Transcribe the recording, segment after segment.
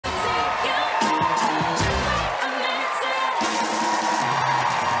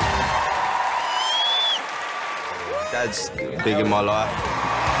Dad's big in my life.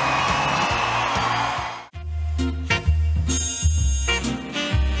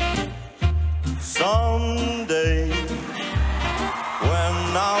 Someday,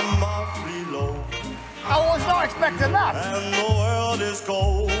 when I'm awfully low, I was not expecting that. And the world is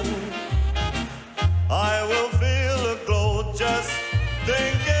cold, I will feel a glow just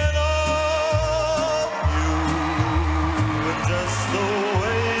thinking of you, and just the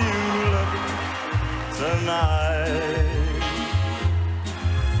way you look tonight.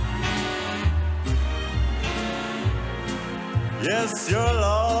 Yes, you're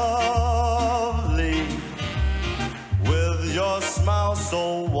lovely, with your smile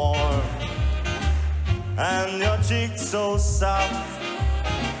so warm and your cheeks so soft.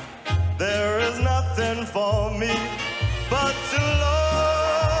 There is nothing for me but to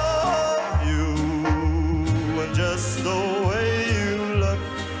love you, and just the way you look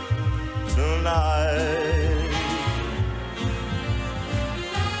tonight.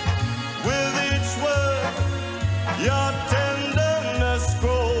 With each word, your tenderness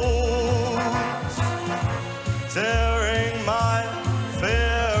grows, tearing my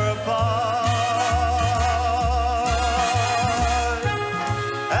fear apart.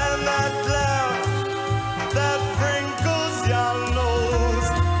 And that laugh that wrinkles your nose,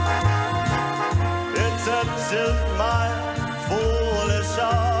 it touches my foolish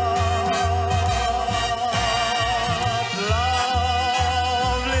heart.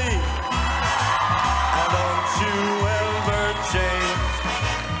 Lovely, and don't you ever change.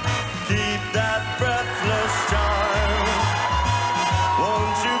 Keep that breathless charm.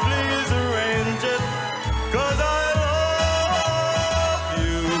 Won't you please arrange it? 'Cause I love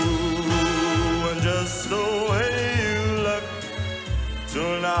you, and just the way you look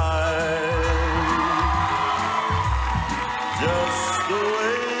tonight. Just the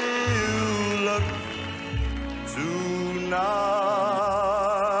way you look tonight,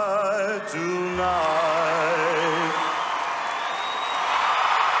 tonight.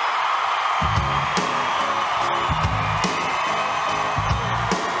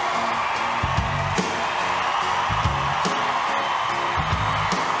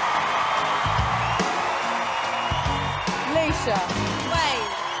 Alesha. Wayne,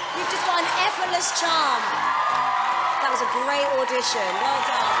 you've just got an effortless charm. That was a great audition. Well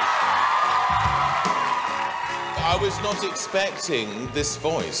done. I was not expecting this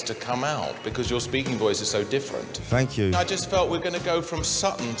voice to come out because your speaking voice is so different. Thank you. I just felt we're going to go from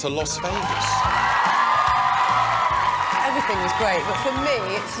Sutton to Las Vegas. Everything was great, but for me,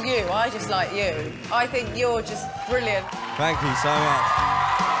 it's you. I just like you. I think you're just brilliant. Thank you so much.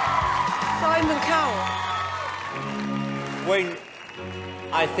 Simon Cowell. Wayne,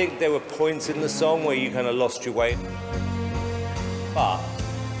 I think there were points in the song where you kind of lost your way. But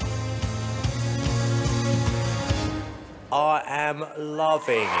I am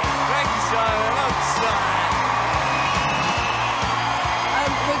loving it. Thank you, Simon.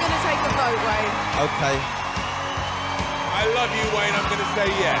 We're going to take a vote, Wayne. Okay. I love you, Wayne. I'm going to say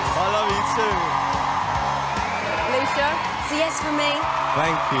yes. I love you too. Alesha? It's a yes for me.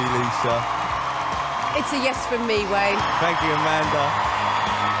 Thank you, Lisa. It's a yes from me, Wayne. Thank you, Amanda.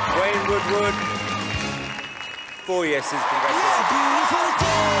 Wayne Woodward, 4 yeses,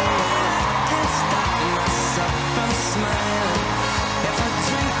 congratulations.